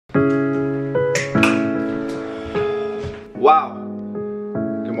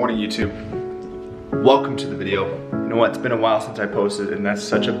morning, YouTube. Welcome to the video. You know what, it's been a while since I posted, and that's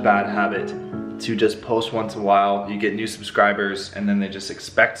such a bad habit to just post once in a while. You get new subscribers and then they just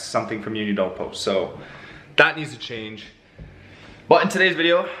expect something from you and you don't post. So that needs to change. But in today's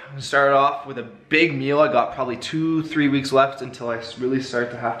video, I'm gonna start off with a big meal. I got probably 2-3 weeks left until I really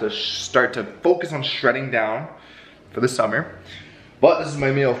start to focus on shredding down for the summer. But this is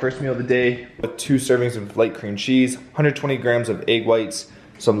my meal, first meal of the day, with 2 servings of light cream cheese, 120 grams of egg whites,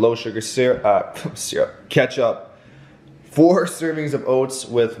 some low sugar ketchup, 4 servings of oats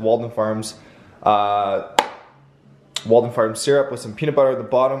with Walden Farms syrup with some peanut butter at the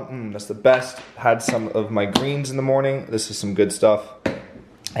bottom. That's the best. Had some of my greens in the morning. This is some good stuff.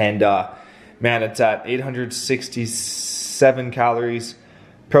 And man, it's at 867 calories.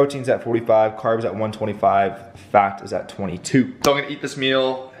 Protein's at 45, carbs at 125, fat is at 22. So I'm gonna eat this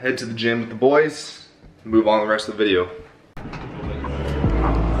meal, head to the gym with the boys, move on to the rest of the video.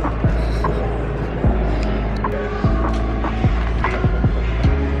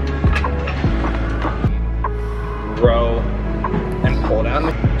 Row and pull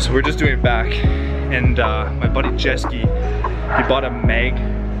down. So we're just doing it back, and my buddy Jeski, he bought a mag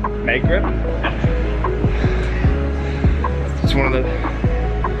grip. It's one of the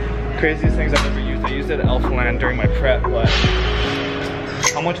craziest things I've ever used. I used it at Elfland during my prep, but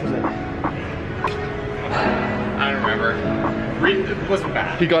how much was it? I don't remember. It wasn't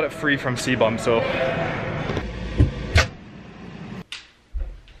bad. He got it free from C-Bum, so.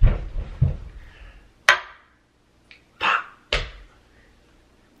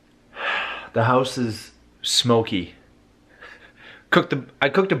 The house is smoky. I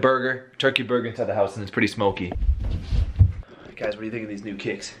cooked a burger, turkey burger inside the house, and it's pretty smoky. Guys, what do you think of these new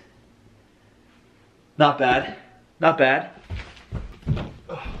kicks? Not bad. Not bad.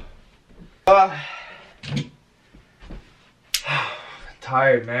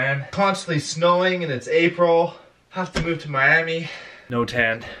 Tired, man. Constantly snowing and it's April. Have to move to Miami. No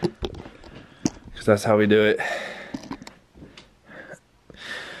tan. Because that's how we do it.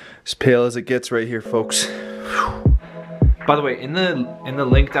 As pale as it gets right here, folks. By the way, in the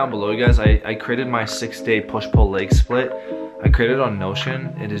link down below, you guys, I created my 6-day push-pull leg split. I created it on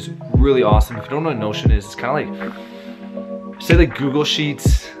Notion. It is really awesome. If you don't know what Notion is, it's kind of like, say like Google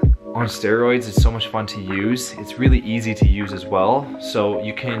Sheets on steroids. It's so much fun to use. It's really easy to use as well. So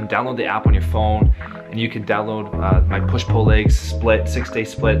you can download the app on your phone, and you can download my push-pull legs split, 6-day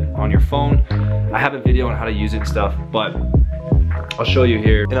split on your phone. I have a video on how to use it and stuff, but I'll show you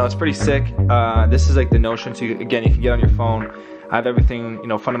here. You know, it's pretty sick. This is like the Notion, so again, you can get on your phone. I have everything, you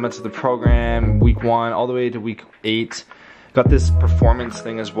know, fundamentals of the program, week 1 all the way to week 8. Got this performance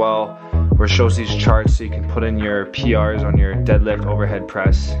thing as well, where it shows these charts so you can put in your PRs on your deadlift, overhead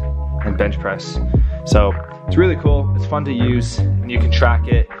press, and bench press. So it's really cool, it's fun to use, and you can track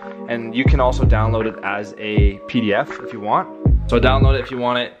it, and you can also download it as a PDF if you want. So download it if you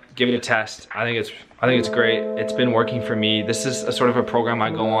want it, give it a test. I think it's great. It's been working for me. This is a sort of a program I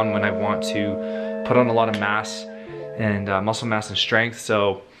go on when I want to put on a lot of mass and muscle mass and strength.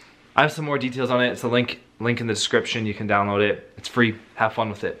 So I have some more details on it. It's a link in the description. You can download it. It's free. Have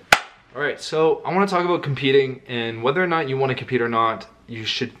fun with it. All right, so I want to talk about competing, and whether or not you want to compete or not, you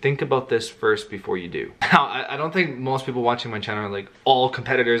should think about this first before you do. Now, I don't think most people watching my channel are like all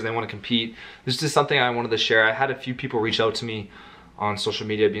competitors and they want to compete. This is just something I wanted to share. I had a few people reach out to me on social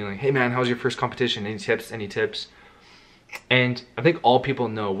media being like, hey man, how's your first competition? Any tips, any tips? And I think all people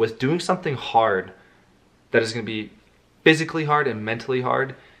know, with doing something hard that is going to be physically hard and mentally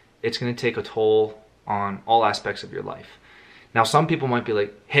hard, it's going to take a toll on all aspects of your life. Now, some people might be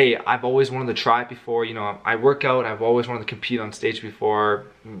like, hey, I've always wanted to try it before. You know, I work out, I've always wanted to compete on stage before.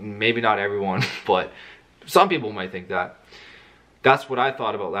 Maybe not everyone, but some people might think that. That's what I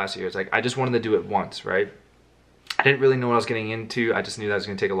thought about last year. It's like, I just wanted to do it once, right? I didn't really know what I was getting into. I just knew that it was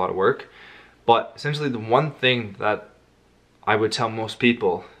going to take a lot of work. But essentially, the one thing that I would tell most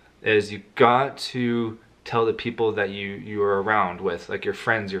people is you got to tell the people that you are around with, like your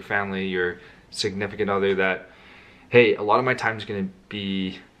friends, your family, your significant other, that, hey, a lot of my time is going to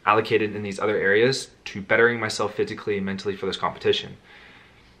be allocated in these other areas to bettering myself physically and mentally for this competition.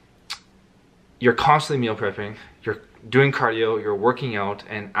 You're constantly meal prepping, you're doing cardio, you're working out,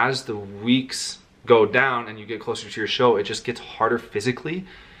 and as the weeks go down and you get closer to your show, it just gets harder physically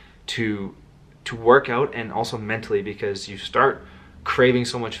to work out, and also mentally, because you start craving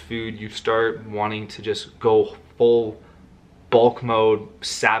so much food, you start wanting to just go full bulk mode,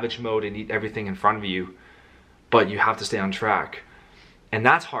 savage mode, and eat everything in front of you, but you have to stay on track. And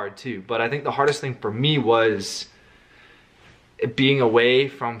that's hard too. But I think the hardest thing for me was being away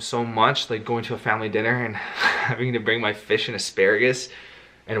from so much, like going to a family dinner and having to bring my fish and asparagus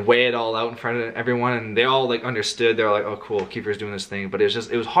and weigh it all out in front of everyone, and they all like understood. They're like, oh cool, Kiefer's doing this thing. But it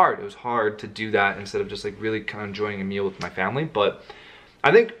was hard to do that instead of just like really kind of enjoying a meal with my family. But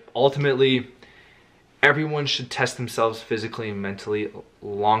I think ultimately everyone should test themselves physically and mentally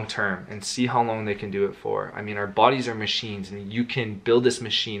long term and see how long they can do it for. I mean, our bodies are machines, and you can build this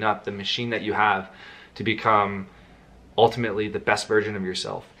machine up, the machine that you have, to become ultimately the best version of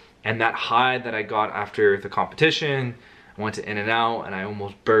yourself. And that high that I got after the competition, I went to In-N-Out and I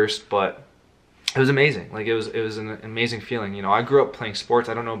almost burst, but it was amazing. Like it was an amazing feeling. You know, I grew up playing sports.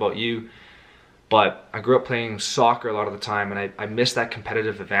 I don't know about you, but I grew up playing soccer a lot of the time, and I missed that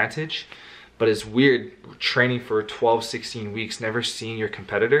competitive advantage. But it's weird training for 12, 16 weeks, never seeing your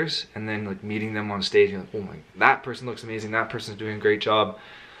competitors, and then like meeting them on stage and like, oh my, that person looks amazing, that person's doing a great job.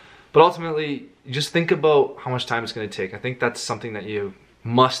 But ultimately, you just think about how much time it's gonna take. I think that's something that you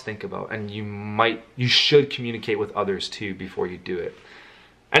must think about, and you should communicate with others too before you do it.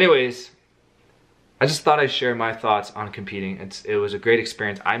 Anyways, I just thought I'd share my thoughts on competing. It was a great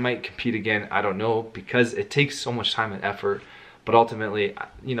experience. I might compete again, I don't know, because it takes so much time and effort. But ultimately,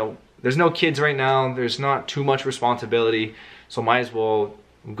 you know, there's no kids right now, there's not too much responsibility, so might as well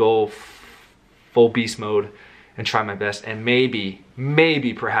go full beast mode and try my best, and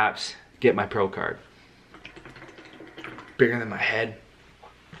maybe perhaps get my pro card. Bigger than my head.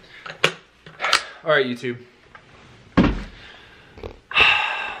 All right, YouTube.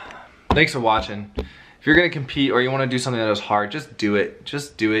 Thanks for watching. If you're gonna compete or you wanna do something that is hard, just do it.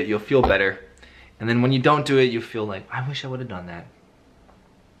 Just do it, you'll feel better. And then when you don't do it, you feel like, I wish I would've done that.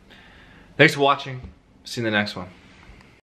 Thanks for watching. See you in the next one.